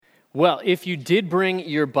Well, if you did bring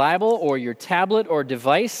your Bible or your tablet or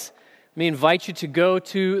device, let me invite you to go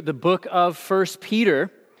to the book of 1 Peter.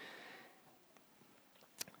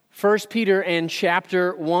 1 Peter and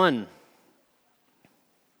chapter 1.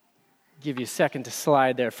 Give you a second to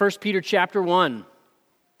slide there. 1 Peter chapter 1.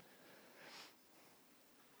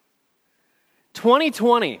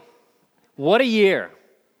 2020. What a year.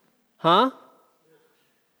 Huh?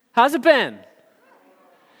 How's it been?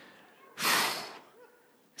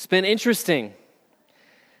 It's been interesting.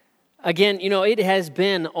 Again, it has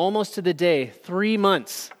been almost to the day 3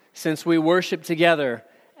 months since we worshiped together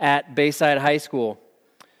at Bayside High School.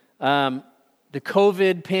 The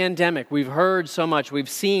COVID pandemic, we've heard so much, we've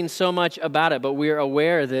seen so much about it, but we're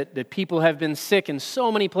aware that people have been sick in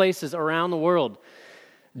so many places around the world.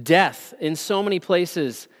 Death in so many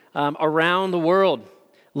places around the world,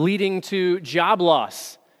 leading to job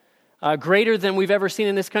loss. Greater than we've ever seen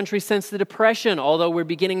in this country since the Depression, although we're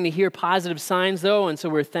beginning to hear positive signs, though, and so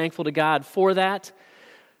we're thankful to God for that.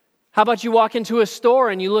 How about you walk into a store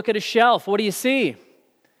and you look at a shelf? What do you see?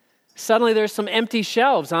 Suddenly there's some empty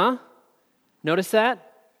shelves, huh? Notice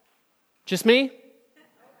that? Just me?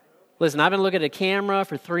 Listen, I've been looking at a camera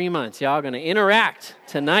for 3 months. Y'all are going to interact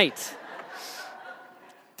tonight.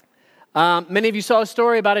 Many of you saw a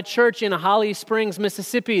story about a church in Holly Springs,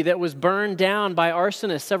 Mississippi that was burned down by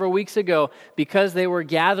arsonists several weeks ago because they were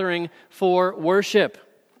gathering for worship.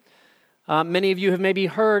 Many of you have maybe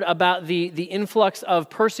heard about the influx of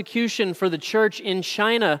persecution for the church in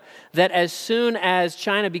China, that as soon as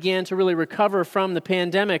China began to really recover from the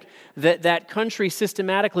pandemic, that country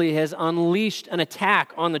systematically has unleashed an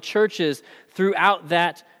attack on the churches throughout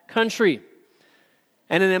that country.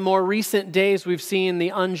 And in the more recent days, we've seen the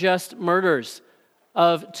unjust murders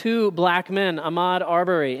of 2 black men, Ahmaud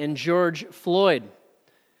Arbery and George Floyd.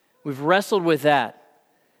 We've wrestled with that.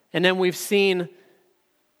 And then we've seen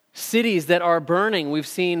cities that are burning. We've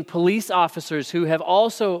seen police officers who have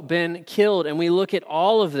also been killed. And we look at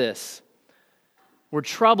all of this. We're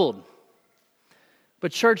troubled.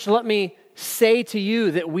 But church, let me say to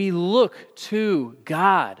you that we look to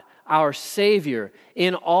God, our Savior,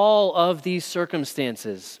 in all of these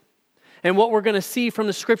circumstances. And what we're going to see from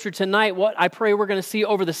the Scripture tonight, what I pray we're going to see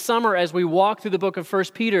over the summer as we walk through the book of 1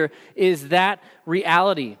 Peter, is that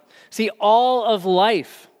reality. See, all of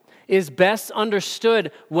life is best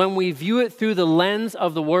understood when we view it through the lens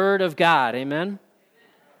of the Word of God. Amen?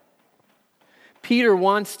 Peter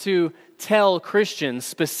wants to tell Christians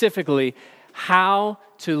specifically how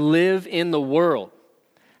to live in the world.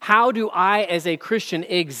 How do I, as a Christian,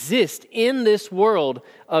 exist in this world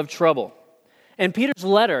of trouble? And Peter's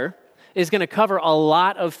letter is going to cover a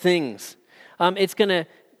lot of things. It's going to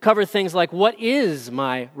cover things like, what is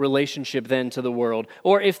my relationship then to the world?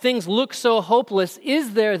 Or if things look so hopeless,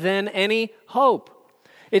 is there then any hope?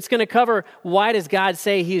 It's going to cover, why does God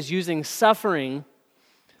say He is using suffering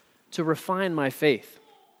to refine my faith?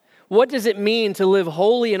 What does it mean to live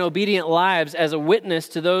holy and obedient lives as a witness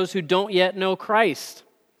to those who don't yet know Christ?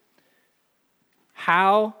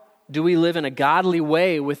 How do we live in a godly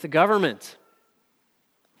way with the government?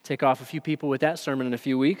 Take off a few people with that sermon in a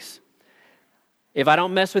few weeks. If I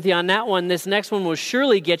don't mess with you on that one, this next one will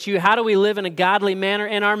surely get you. How do we live in a godly manner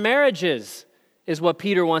in our marriages is what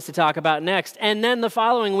Peter wants to talk about next. And then the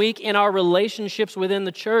following week, in our relationships within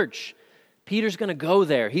the church. Peter's going to go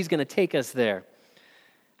there. He's going to take us there.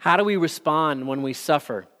 How do we respond when we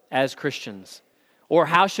suffer as Christians? Or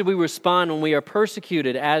how should we respond when we are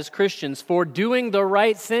persecuted as Christians for doing the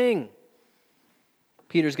right thing?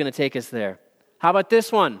 Peter's going to take us there. How about this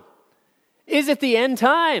one? Is it the end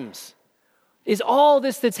times? Is all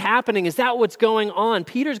this that's happening, is that what's going on?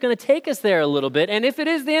 Peter's going to take us there a little bit. And if it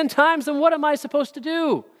is the end times, then what am I supposed to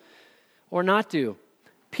do or not do?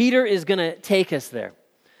 Peter is going to take us there.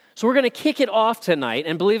 So we're going to kick it off tonight,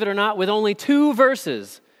 and believe it or not, with only 2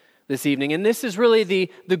 verses this evening. And this is really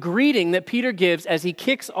the greeting that Peter gives as he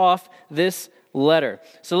kicks off this letter.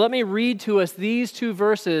 So let me read to us these 2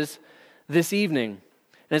 verses this evening.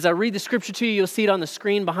 And as I read the scripture to you, you'll see it on the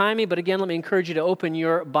screen behind me. But again, let me encourage you to open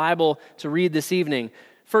your Bible to read this evening.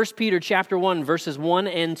 1 Peter chapter 1, verses 1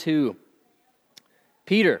 and 2.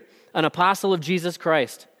 Peter, an apostle of Jesus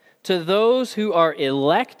Christ, to those who are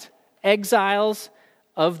elect exiles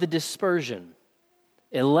of the dispersion.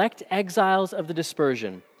 Elect exiles of the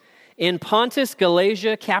dispersion. In Pontus,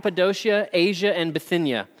 Galatia, Cappadocia, Asia, and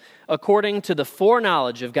Bithynia, according to the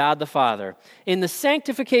foreknowledge of God the Father, in the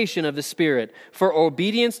sanctification of the Spirit, for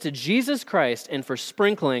obedience to Jesus Christ and for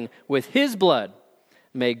sprinkling with His blood,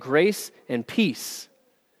 may grace and peace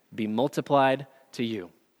be multiplied to you.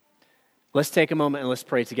 Let's take a moment and let's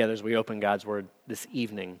pray together as we open God's Word this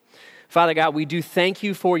evening. Father God, we do thank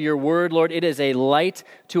you for your word, Lord. It is a light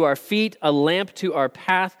to our feet, a lamp to our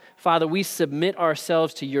path. Father, we submit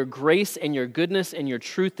ourselves to your grace and your goodness and your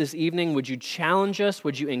truth this evening. Would you challenge us?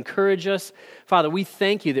 Would you encourage us? Father, we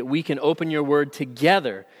thank you that we can open your word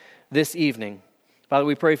together this evening. Father,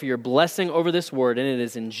 we pray for your blessing over this word, and it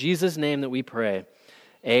is in Jesus' name that we pray.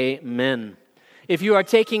 Amen. If you are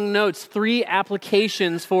taking notes, 3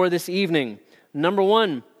 applications for this evening. Number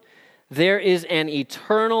 1, there is an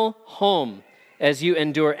eternal home as you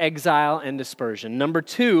endure exile and dispersion. Number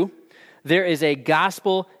 2, there is a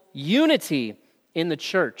gospel unity in the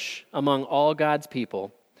church among all God's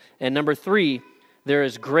people. And number 3, there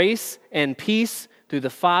is grace and peace through the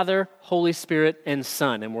Father, Holy Spirit, and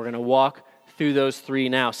Son. And we're going to walk through those 3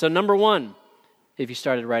 now. So number 1, if you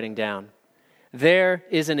started writing down, there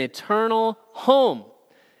is an eternal home,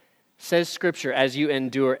 says Scripture, as you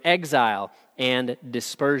endure exile and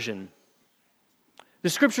dispersion. The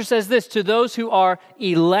Scripture says this, to those who are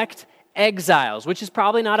elect exiles, which is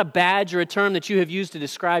probably not a badge or a term that you have used to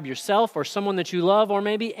describe yourself or someone that you love or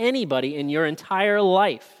maybe anybody in your entire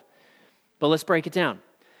life. But let's break it down.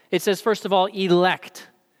 It says, first of all, elect,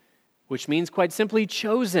 which means quite simply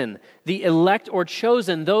chosen. The elect or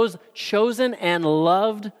chosen, those chosen and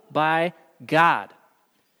loved by God.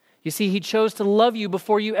 You see, he chose to love you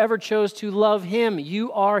before you ever chose to love him.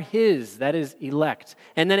 You are his. That is elect.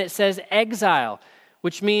 And then it says exile,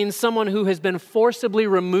 which means someone who has been forcibly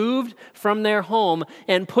removed from their home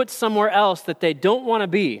and put somewhere else that they don't want to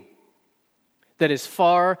be, that is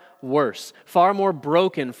far worse, far more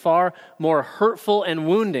broken, far more hurtful and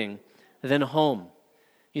wounding than home.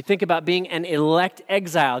 You think about being an elect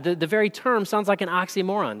exile. The very term sounds like an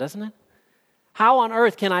oxymoron, doesn't it? How on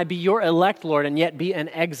earth can I be your elect, Lord, and yet be an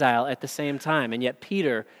exile at the same time? And yet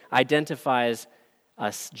Peter identifies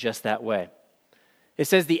us just that way. It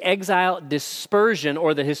says the exile dispersion,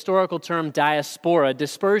 or the historical term diaspora.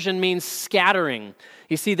 Dispersion means scattering.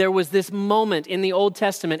 You see, there was this moment in the Old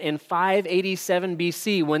Testament in 587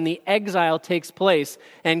 BC when the exile takes place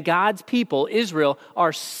and God's people, Israel,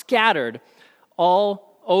 are scattered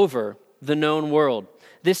all over the known world.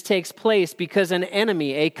 This takes place because an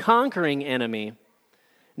enemy, a conquering enemy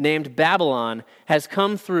named Babylon, has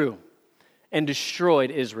come through and destroyed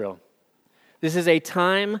Israel. This is a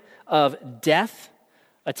time of death,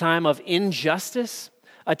 a time of injustice,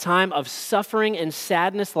 a time of suffering and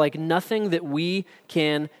sadness like nothing that we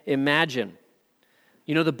can imagine.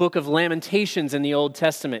 You know the book of Lamentations in the Old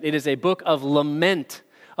Testament. It is a book of lament,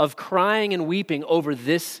 of crying and weeping over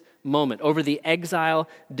this moment, over the exile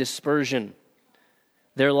dispersion.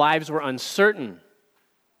 Their lives were uncertain,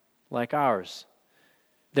 like ours.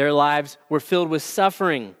 Their lives were filled with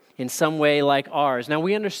suffering in some way like ours. Now,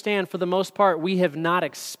 we understand for the most part we have not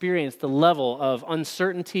experienced the level of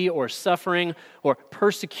uncertainty or suffering or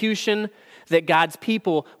persecution that God's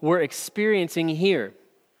people were experiencing here.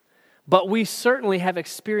 But we certainly have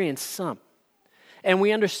experienced some. And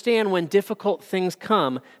we understand when difficult things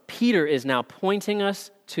come, Peter is now pointing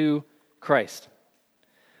us to Christ.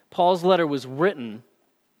 Paul's letter was written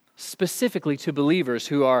specifically to believers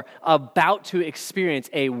who are about to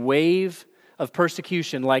experience a wave of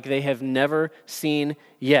persecution like they have never seen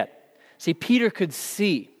yet. See, Peter could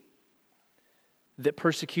see that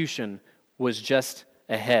persecution was just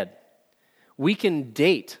ahead. We can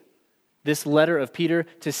date this letter of Peter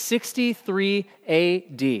to 63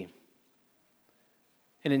 AD.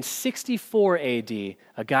 And in 64 AD,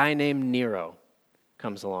 a guy named Nero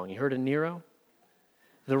comes along. You heard of Nero?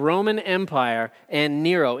 The Roman Empire and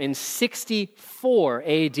Nero in 64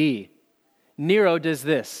 AD. Nero does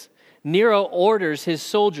this. Nero orders his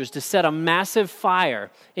soldiers to set a massive fire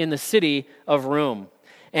in the city of Rome.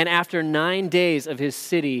 And after 9 days of his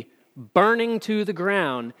city burning to the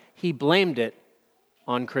ground, he blamed it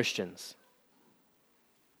on Christians.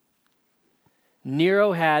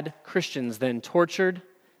 Nero had Christians then tortured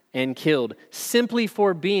and killed simply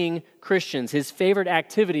for being Christians. His favorite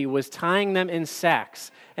activity was tying them in sacks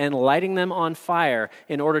and lighting them on fire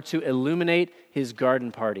in order to illuminate his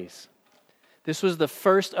garden parties. This was the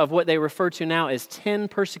first of what they refer to now as 10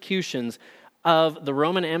 persecutions of the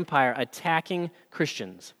Roman Empire attacking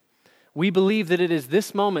Christians. We believe that it is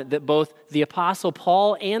this moment that both the Apostle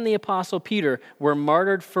Paul and the Apostle Peter were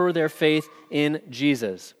martyred for their faith in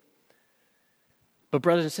Jesus. But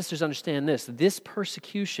brothers and sisters, understand this. This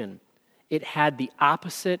persecution, it had the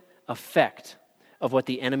opposite effect of what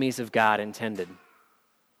the enemies of God intended.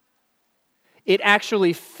 It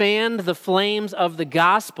actually fanned the flames of the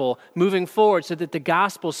gospel moving forward so that the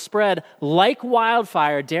gospel spread like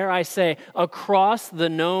wildfire, dare I say, across the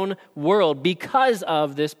known world because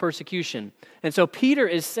of this persecution. And so Peter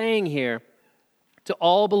is saying here to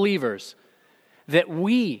all believers that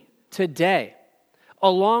we today,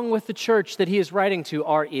 along with the church that he is writing to,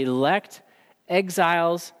 are elect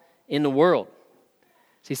exiles in the world.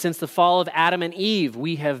 See, since the fall of Adam and Eve,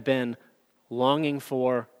 we have been longing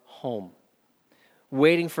for home,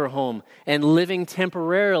 waiting for home, and living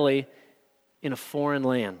temporarily in a foreign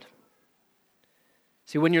land.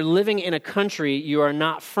 See, when you're living in a country you are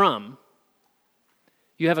not from,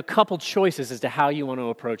 you have a couple choices as to how you want to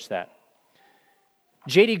approach that.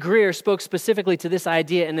 J.D. Greear spoke specifically to this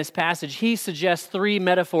idea in this passage. He suggests three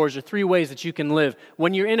metaphors or three ways that you can live.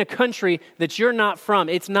 When you're in a country that you're not from,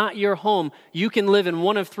 it's not your home, you can live in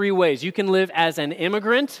one of three ways. You can live as an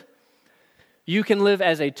immigrant, you can live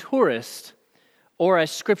as a tourist, or as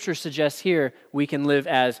Scripture suggests here, we can live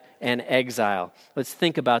as an exile. Let's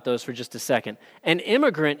think about those for just a second. An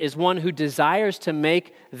immigrant is one who desires to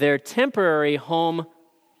make their temporary home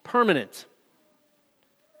permanent.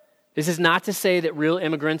 This is not to say that real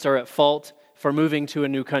immigrants are at fault for moving to a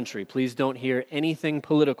new country. Please don't hear anything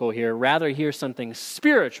political here. Rather, hear something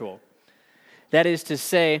spiritual. That is to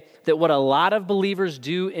say that what a lot of believers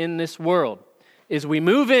do in this world is we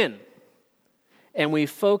move in and we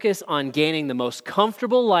focus on gaining the most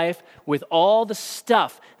comfortable life with all the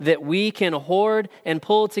stuff that we can hoard and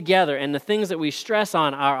pull together. And the things that we stress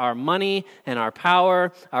on are our money and our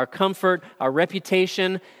power, our comfort, our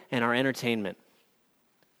reputation, and our entertainment.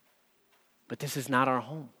 But this is not our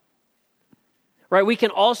home. Right? We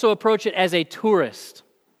can also approach it as a tourist.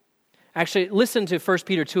 Actually, listen to 1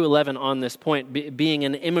 Peter 2:11 on this point, being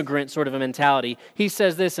an immigrant sort of a mentality. He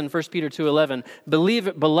says this in 1 Peter 2:11,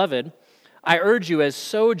 "Beloved, I urge you as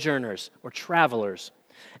sojourners or travelers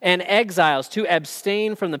and exiles to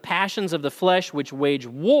abstain from the passions of the flesh which wage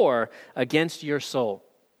war against your soul."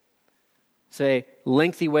 It's a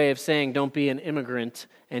lengthy way of saying don't be an immigrant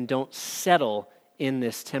and don't settle in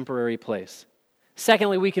this temporary place.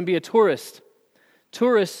 Secondly, we can be a tourist.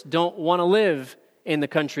 Tourists don't want to live in the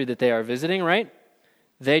country that they are visiting, right?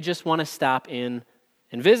 They just want to stop in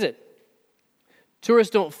and visit.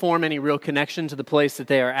 Tourists don't form any real connection to the place that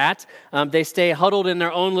they are at. They stay huddled in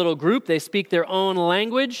their own little group. They speak their own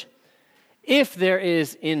language. If there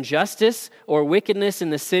is injustice or wickedness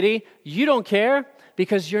in the city, you don't care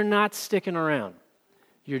because you're not sticking around.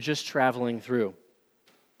 You're just traveling through.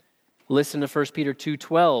 Listen to 1 Peter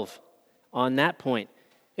 2:12 on that point.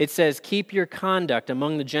 It says, "Keep your conduct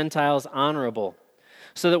among the Gentiles honorable,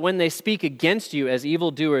 so that when they speak against you as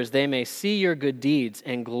evildoers, they may see your good deeds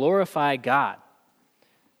and glorify God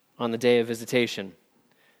on the day of visitation."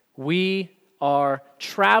 We are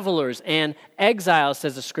travelers and exiles,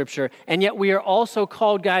 says the Scripture, and yet we are also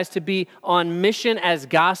called, guys, to be on mission as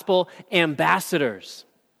gospel ambassadors.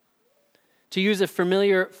 To use a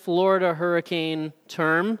familiar Florida hurricane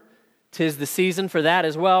term, 'tis the season for that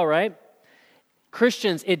as well, right?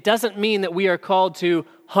 Christians, it doesn't mean that we are called to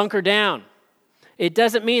hunker down. It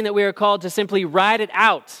doesn't mean that we are called to simply ride it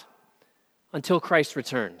out until Christ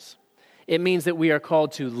returns. It means that we are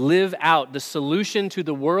called to live out the solution to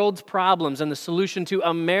the world's problems and the solution to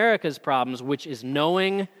America's problems, which is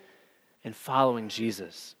knowing and following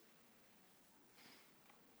Jesus.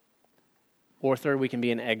 Or third, we can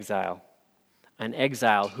be an exile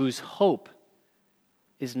whose hope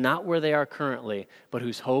is not where they are currently, but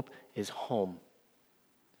whose hope is home.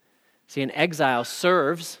 See, an exile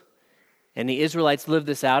serves, and the Israelites lived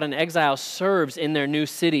this out, an exile serves in their new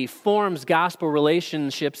city, forms gospel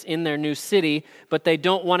relationships in their new city, but they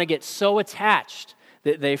don't want to get so attached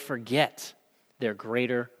that they forget their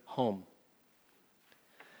greater home.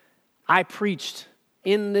 I preached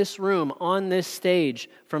in this room, on this stage,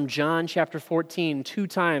 from John chapter 14 2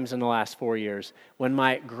 times in the last 4 years, when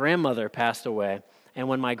my grandmother passed away and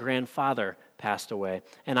when my grandfather passed away.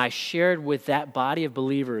 And I shared with that body of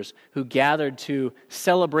believers who gathered to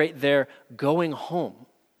celebrate their going home.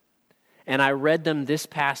 And I read them this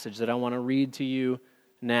passage that I want to read to you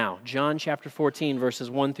now. John chapter 14, verses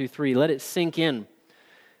 1 through 3. Let it sink in.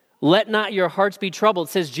 "Let not your hearts be troubled,"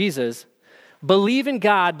 says Jesus. "Believe in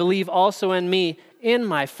God, believe also in me. In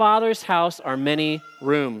my Father's house are many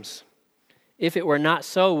rooms. If it were not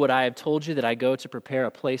so, would I have told you that I go to prepare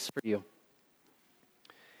a place for you?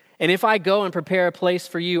 And if I go and prepare a place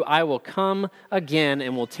for you, I will come again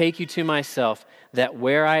and will take you to myself, that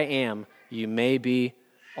where I am, you may be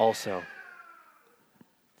also."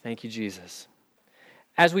 Thank you, Jesus.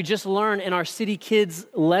 As we just learned in our City Kids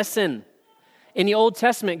lesson, in the Old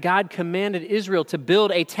Testament, God commanded Israel to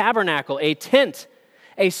build a tabernacle, a tent,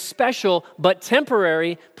 a special but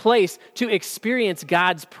temporary place to experience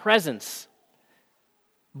God's presence.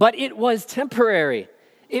 But it was temporary.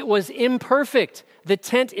 It was imperfect. The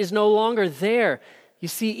tent is no longer there. You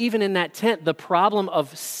see, even in that tent, the problem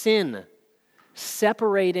of sin,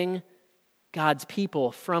 separating God's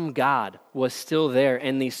people from God, was still there,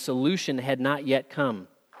 and the solution had not yet come.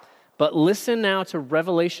 But listen now to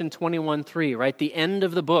Revelation 21:3, right? The end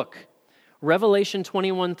of the book. Revelation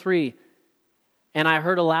 21:3, and I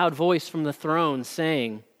heard a loud voice from the throne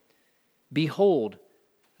saying, "Behold,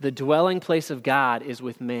 the dwelling place of God is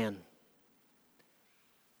with man.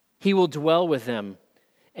 He will dwell with them,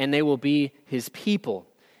 and they will be his people,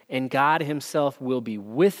 and God himself will be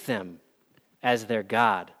with them as their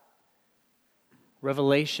God."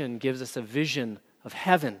 Revelation gives us a vision of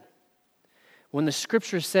heaven. When the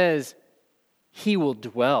scripture says he will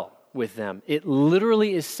dwell with them, it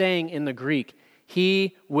literally is saying in the Greek,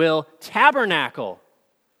 he will tabernacle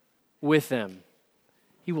with them.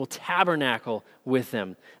 He will tabernacle with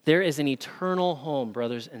them. There is an eternal home,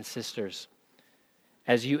 brothers and sisters,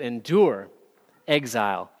 as you endure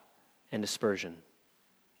exile and dispersion.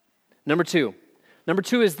 Number two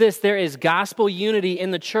is this: there is gospel unity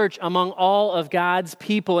in the church among all of God's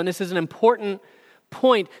people. And this is an important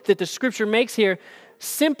point that the scripture makes here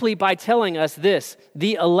simply by telling us this: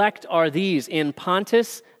 the elect are these in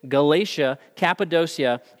Pontus, Galatia,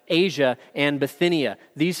 Cappadocia, Asia, and Bithynia.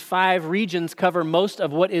 These 5 regions cover most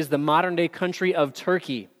of what is the modern-day country of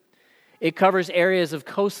Turkey. It covers areas of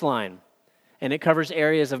coastline, and it covers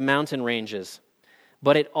areas of mountain ranges.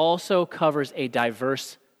 But it also covers a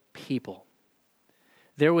diverse people.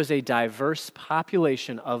 There was a diverse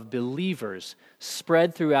population of believers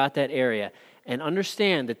spread throughout that area. And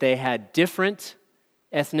understand that they had different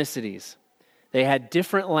ethnicities. They had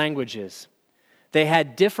different languages. They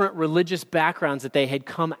had different religious backgrounds that they had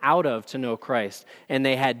come out of to know Christ. And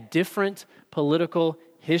they had different political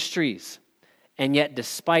histories. And yet,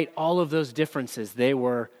 despite all of those differences, they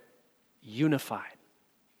were unified.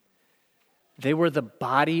 They were the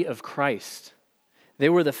body of Christ. They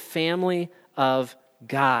were the family of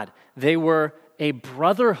God. They were a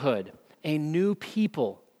brotherhood, a new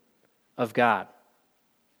people of God.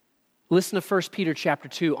 Listen to 1 Peter chapter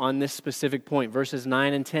 2 on this specific point. Verses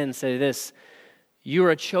 9 and 10 say this: "You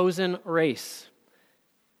are a chosen race,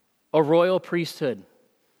 a royal priesthood,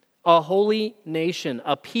 a holy nation,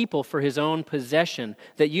 a people for his own possession,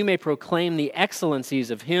 that you may proclaim the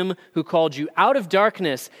excellencies of him who called you out of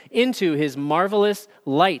darkness into his marvelous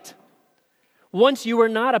light. Once you were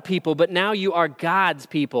not a people, but now you are God's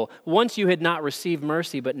people. Once you had not received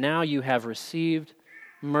mercy, but now you have received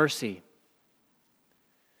mercy."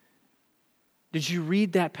 Did you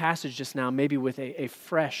read that passage just now, maybe with a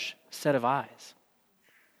fresh set of eyes?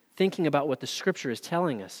 Thinking about what the scripture is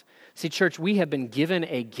telling us. See, church, we have been given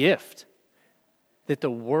a gift that the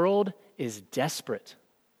world is desperate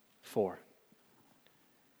for.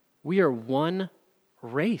 We are one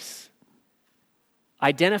race,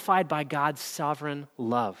 identified by God's sovereign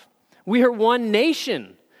love. We are one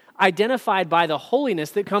nation, identified by the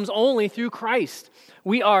holiness that comes only through Christ.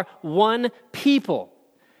 We are one people,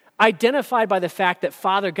 identified by the fact that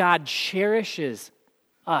Father God cherishes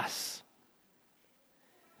us.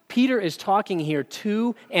 Peter is talking here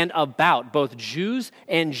to and about both Jews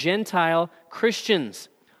and Gentile Christians.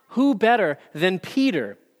 Who better than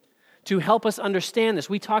Peter to help us understand this?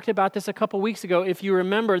 We talked about this a couple weeks ago. If you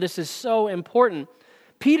remember, this is so important.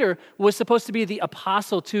 Peter was supposed to be the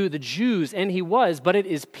apostle to the Jews, and he was, but it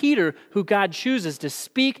is Peter who God chooses to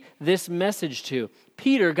speak this message to.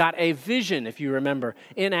 Peter got a vision, if you remember,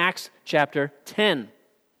 in Acts chapter 10.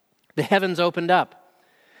 The heavens opened up,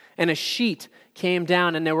 and a sheet came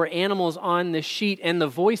down, and there were animals on the sheet, and the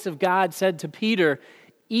voice of God said to Peter,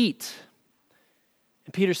 "Eat."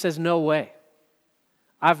 And Peter says, "No way.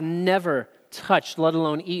 I've never touched, let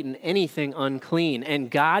alone eaten, anything unclean." And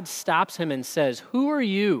God stops him and says, "Who are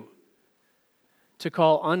you to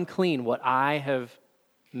call unclean what I have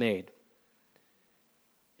made?"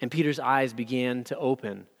 And Peter's eyes began to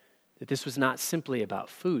open, that this was not simply about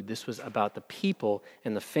food. This was about the people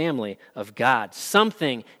and the family of God.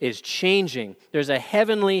 Something is changing. There's a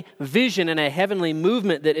heavenly vision and a heavenly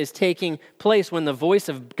movement that is taking place when the voice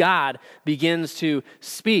of God begins to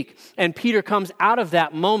speak. And Peter comes out of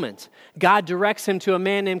that moment. God directs him to a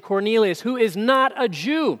man named Cornelius, who is not a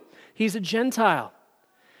Jew. He's a Gentile.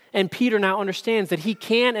 And Peter now understands that he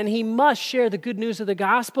can and he must share the good news of the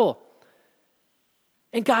gospel.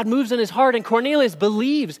 And God moves in his heart, and Cornelius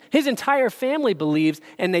believes. His entire family believes,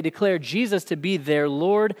 and they declare Jesus to be their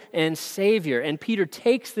Lord and Savior. And Peter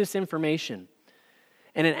takes this information,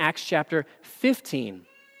 and in Acts chapter 15,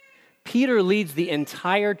 Peter leads the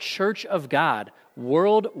entire church of God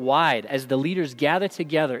worldwide as the leaders gather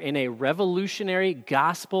together in a revolutionary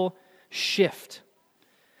gospel shift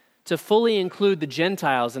to fully include the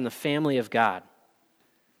Gentiles in the family of God.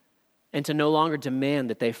 and to no longer demand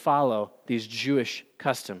that they follow these Jewish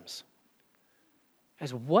customs.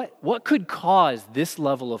 As what could cause this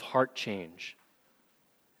level of heart change?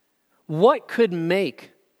 What could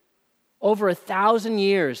make over 1,000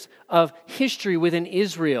 years of history within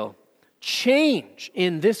Israel change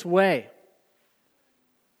in this way?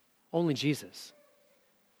 Only Jesus.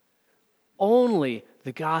 Only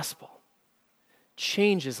the gospel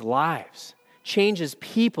changes lives, changes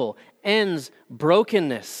people, ends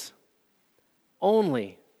brokenness.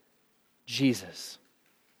 Only Jesus.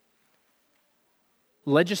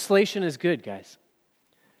 Legislation is good, guys.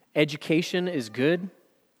 Education is good.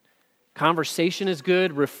 Conversation is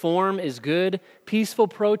good. Reform is good. Peaceful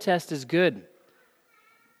protest is good.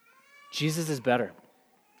 Jesus is better.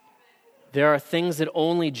 There are things that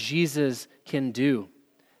only Jesus can do.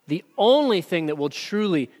 The only thing that will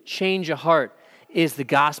truly change a heart is the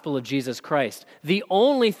gospel of Jesus Christ. The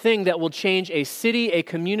only thing that will change a city, a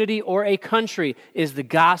community, or a country is the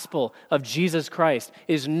gospel of Jesus Christ,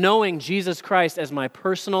 is knowing Jesus Christ as my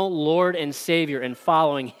personal Lord and Savior and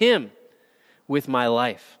following Him with my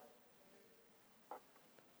life.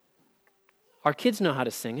 Our kids know how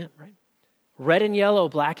to sing it, right? Red and yellow,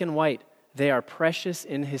 black and white, they are precious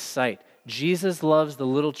in His sight. Jesus loves the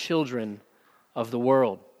little children of the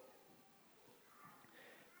world.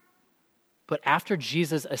 But after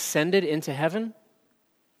Jesus ascended into heaven,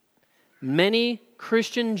 many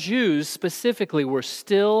Christian Jews specifically were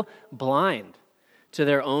still blind to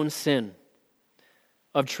their own sin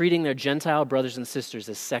of treating their Gentile brothers and sisters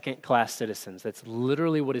as second-class citizens. That's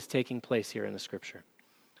literally what is taking place here in the Scripture.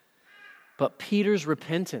 But Peter's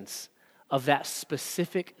repentance of that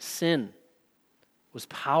specific sin was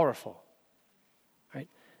powerful. Right?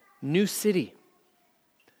 New city.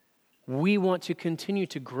 We want to continue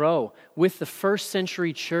to grow with the first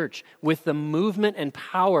century church, with the movement and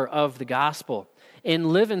power of the gospel, and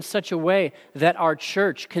live in such a way that our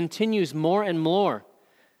church continues more and more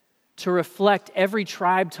to reflect every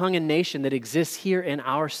tribe, tongue, and nation that exists here in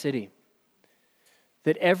our city.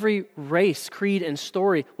 That every race, creed, and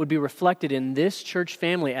story would be reflected in this church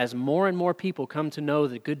family as more and more people come to know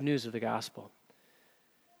the good news of the gospel.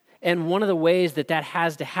 And one of the ways that that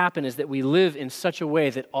has to happen is that we live in such a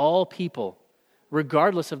way that all people,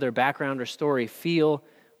 regardless of their background or story, feel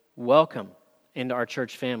welcome into our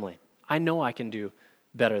church family. I know I can do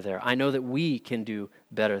better there. I know that we can do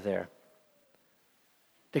better there.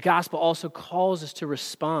 The gospel also calls us to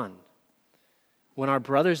respond when our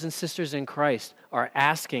brothers and sisters in Christ are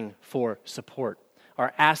asking for support,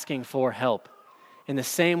 are asking for help. In the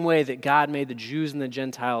same way that God made the Jews and the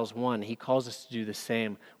Gentiles one, He calls us to do the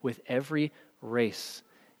same with every race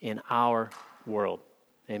in our world.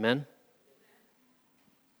 Amen?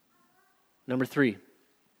 Number three,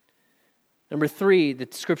 the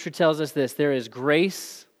Scripture tells us this: there is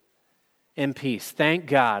grace and peace. Thank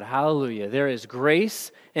God. Hallelujah. There is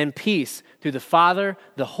grace and peace through the Father,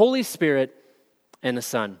 the Holy Spirit, and the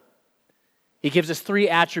Son. He gives us three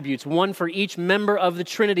attributes, one for each member of the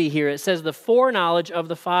Trinity here. It says the foreknowledge of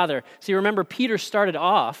the Father. See, remember, Peter started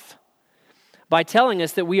off by telling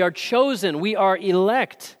us that we are chosen, we are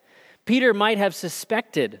elect. Peter might have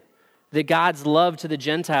suspected that God's love to the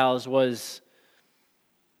Gentiles was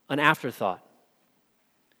an afterthought,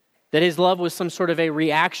 that His love was some sort of a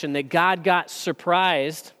reaction, that God got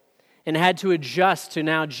surprised and had to adjust to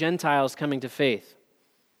now Gentiles coming to faith.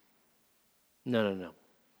 No.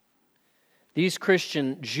 These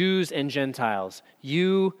Christian Jews and Gentiles,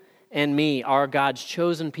 you and me, are God's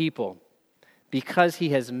chosen people because He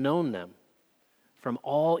has known them from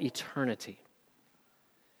all eternity.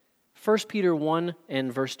 1 Peter 1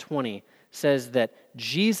 and verse 20 says that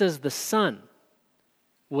Jesus the Son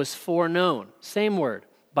was foreknown, same word,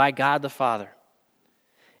 by God the Father.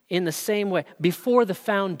 In the same way, before the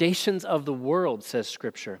foundations of the world, says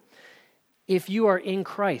Scripture, if you are in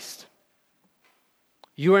Christ,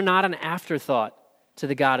 you are not an afterthought to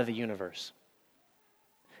the God of the universe.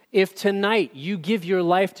 If tonight you give your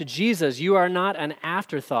life to Jesus, you are not an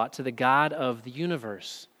afterthought to the God of the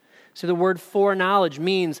universe. So the word foreknowledge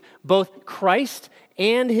means both Christ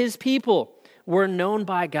and His people were known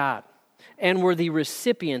by God and were the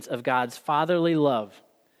recipients of God's fatherly love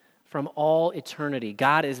from all eternity.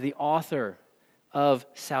 God is the author of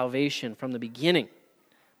salvation from the beginning.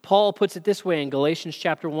 Paul puts it this way in Galatians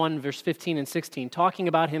chapter 1, verse 15 and 16, talking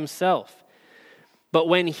about himself. But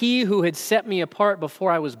when He who had set me apart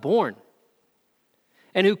before I was born,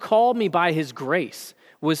 and who called me by His grace,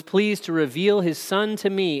 was pleased to reveal His Son to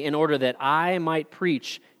me in order that I might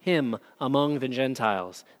preach Him among the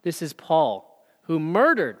Gentiles. This is Paul, who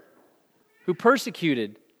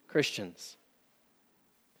persecuted Christians.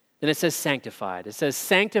 Then it says sanctified. It says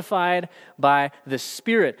sanctified by the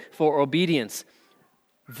Spirit for obedience.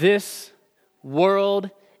 This world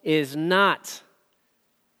is not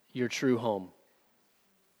your true home.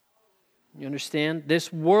 You understand?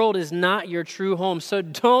 This world is not your true home. So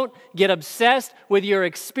don't get obsessed with your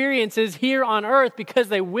experiences here on earth because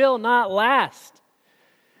they will not last.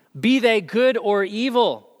 Be they good or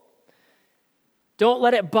evil. Don't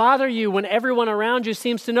let it bother you when everyone around you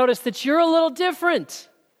seems to notice that you're a little different.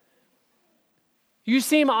 You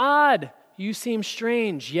seem odd. You seem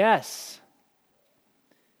strange. Yes.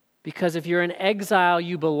 Because if you're in exile,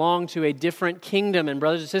 you belong to a different kingdom. And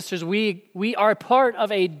brothers and sisters, we are part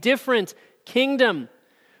of a different kingdom.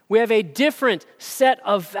 We have a different set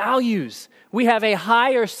of values. We have a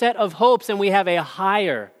higher set of hopes, and we have a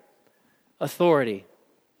higher authority.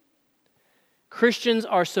 Christians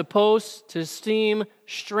are supposed to seem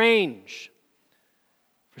strange.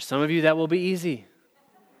 For some of you, that will be easy.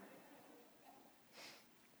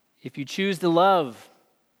 If you choose to love,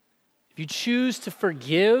 if you choose to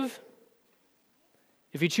forgive,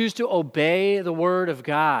 if you choose to obey the word of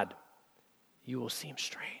God, you will seem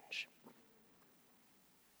strange.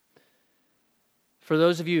 For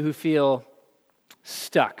those of you who feel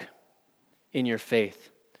stuck in your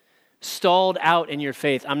faith, stalled out in your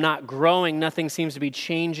faith, I'm not growing, nothing seems to be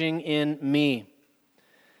changing in me.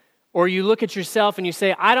 Or you look at yourself and you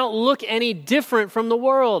say, I don't look any different from the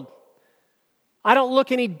world. I don't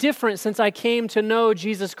look any different since I came to know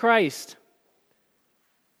Jesus Christ.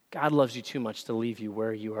 God loves you too much to leave you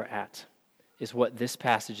where you are at, is what this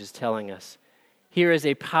passage is telling us. Here is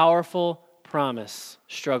a powerful promise,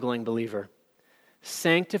 struggling believer.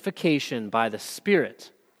 Sanctification by the Spirit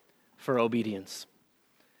for obedience.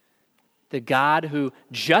 The God who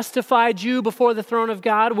justified you before the throne of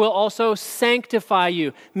God will also sanctify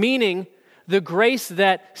you, meaning the grace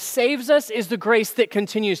that saves us is the grace that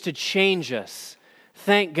continues to change us.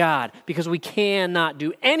 Thank God, because we cannot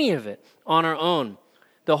do any of it on our own.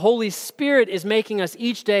 The Holy Spirit is making us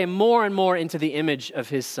each day more and more into the image of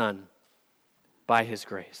His Son by His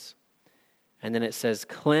grace. And then it says,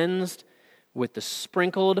 cleansed with the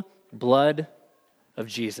sprinkled blood of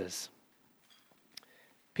Jesus.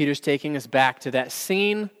 Peter's taking us back to that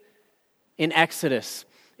scene in Exodus,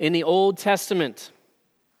 in the Old Testament,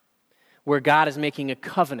 where God is making a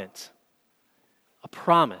covenant, a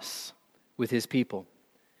promise with His people.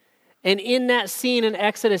 And in that scene in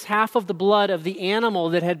Exodus, half of the blood of the animal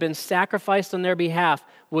that had been sacrificed on their behalf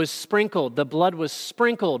was sprinkled. The blood was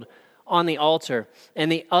sprinkled on the altar.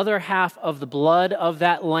 And the other half of the blood of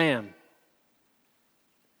that lamb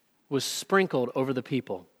was sprinkled over the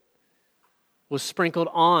people, was sprinkled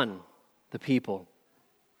on the people.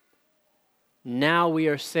 Now we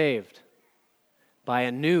are saved by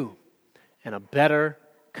a new and a better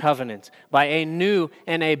covenant, by a new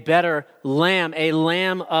and a better lamb, a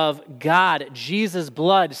lamb of God. Jesus'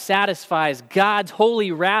 blood satisfies God's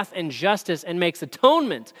holy wrath and justice and makes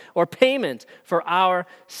atonement or payment for our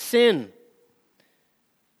sin.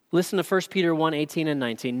 Listen to 1 Peter 1:18 and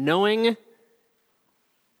 19. Knowing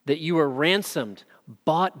that you were ransomed,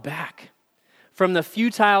 bought back from the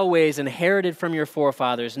futile ways inherited from your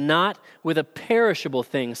forefathers, not with a perishable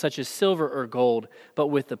thing such as silver or gold, but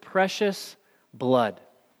with the precious blood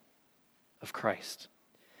of Christ,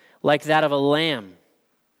 like that of a lamb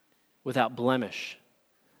without blemish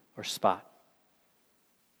or spot.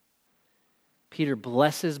 Peter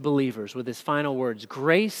blesses believers with his final words,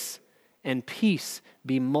 grace and peace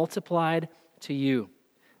be multiplied to you.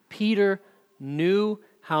 Peter knew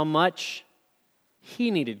how much he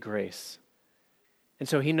needed grace. And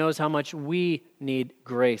so he knows how much we need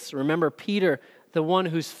grace. Remember Peter, the one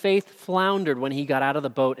whose faith floundered when he got out of the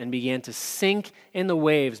boat and began to sink in the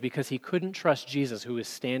waves because he couldn't trust Jesus who was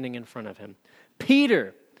standing in front of him.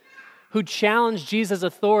 Peter, who challenged Jesus'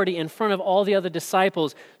 authority in front of all the other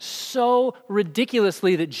disciples so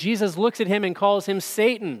ridiculously that Jesus looks at him and calls him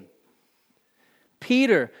Satan.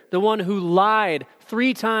 Peter, the one who lied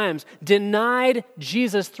 3 times, denied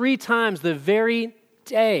Jesus 3 times the very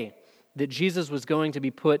day that Jesus was going to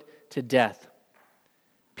be put to death.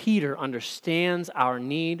 Peter understands our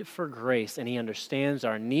need for grace, and he understands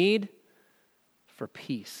our need for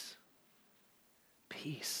peace.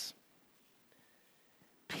 Peace.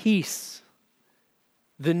 Peace.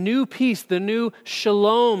 The new peace, the new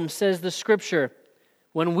shalom, says the Scripture,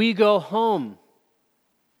 when we go home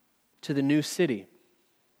to the new city.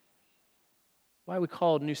 Why are we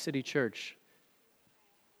called New City Church?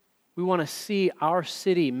 We want to see our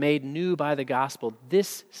city made new by the gospel,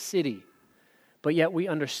 this city. But yet we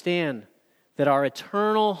understand that our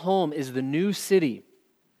eternal home is the new city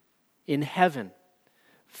in heaven,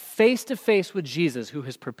 face to face with Jesus, who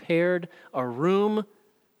has prepared a room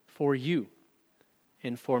for you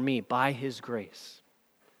and for me by his grace.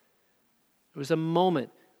 It was a moment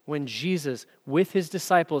when Jesus, with his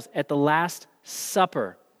disciples at the Last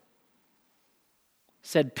Supper,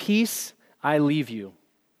 said, "Peace I leave you.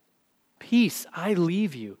 Peace I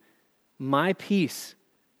leave you. My peace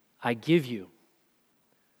I give you."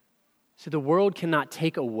 So the world cannot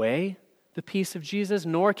take away the peace of Jesus,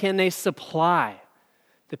 nor can they supply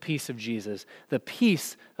the peace of Jesus. The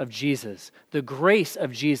peace of Jesus, the grace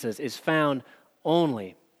of Jesus is found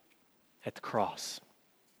only at the cross.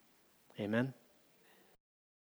 Amen.